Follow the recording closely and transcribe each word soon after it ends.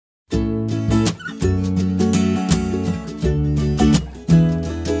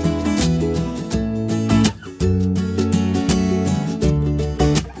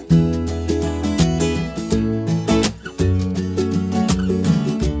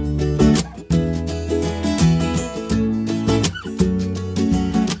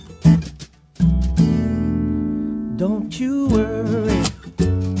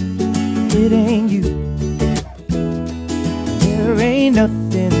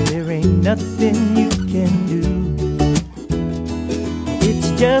ain't nothing you can do.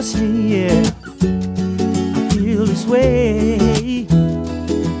 It's just me, yeah, I feel this way.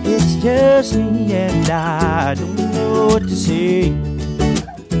 It's just me and I don't know what to say,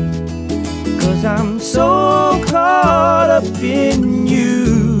 'cause I'm so caught up in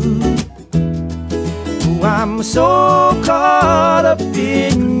you. Oh, I'm so caught up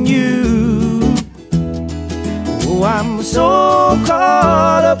in you. Oh, I'm so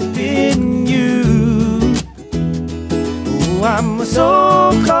caught up in you. Oh, I'm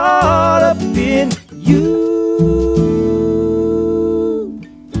so caught up in you.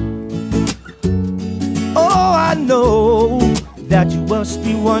 Oh, I know that you must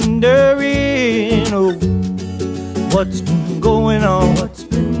be wondering, oh, what's been going on, what's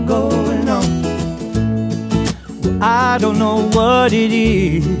been going on. Well, I don't know what it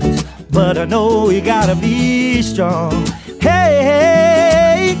is, but I know you gotta be strong. Hey,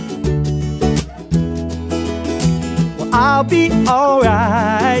 hey. Well, I'll be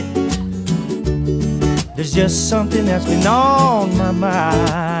alright. There's just something that's been on my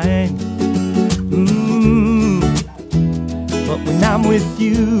mind. But when I'm with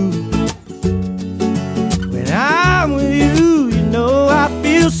you, when I'm with you, you know I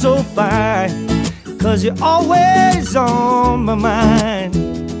feel so fine, 'cause you're always on my mind.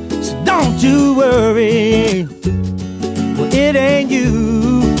 So don't you worry, well, it ain't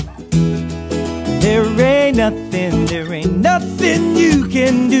you. There ain't nothing you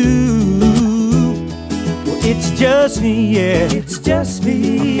can do. Well, it's just me, yeah, it's just me.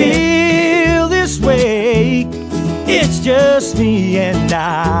 I feel this way. It's just me and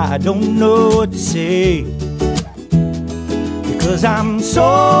I don't know what to say, because I'm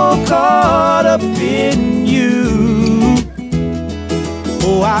so caught up in you.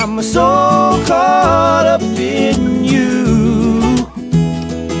 Oh, I'm so caught up in you.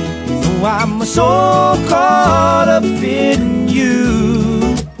 Oh, I'm so caught up in you.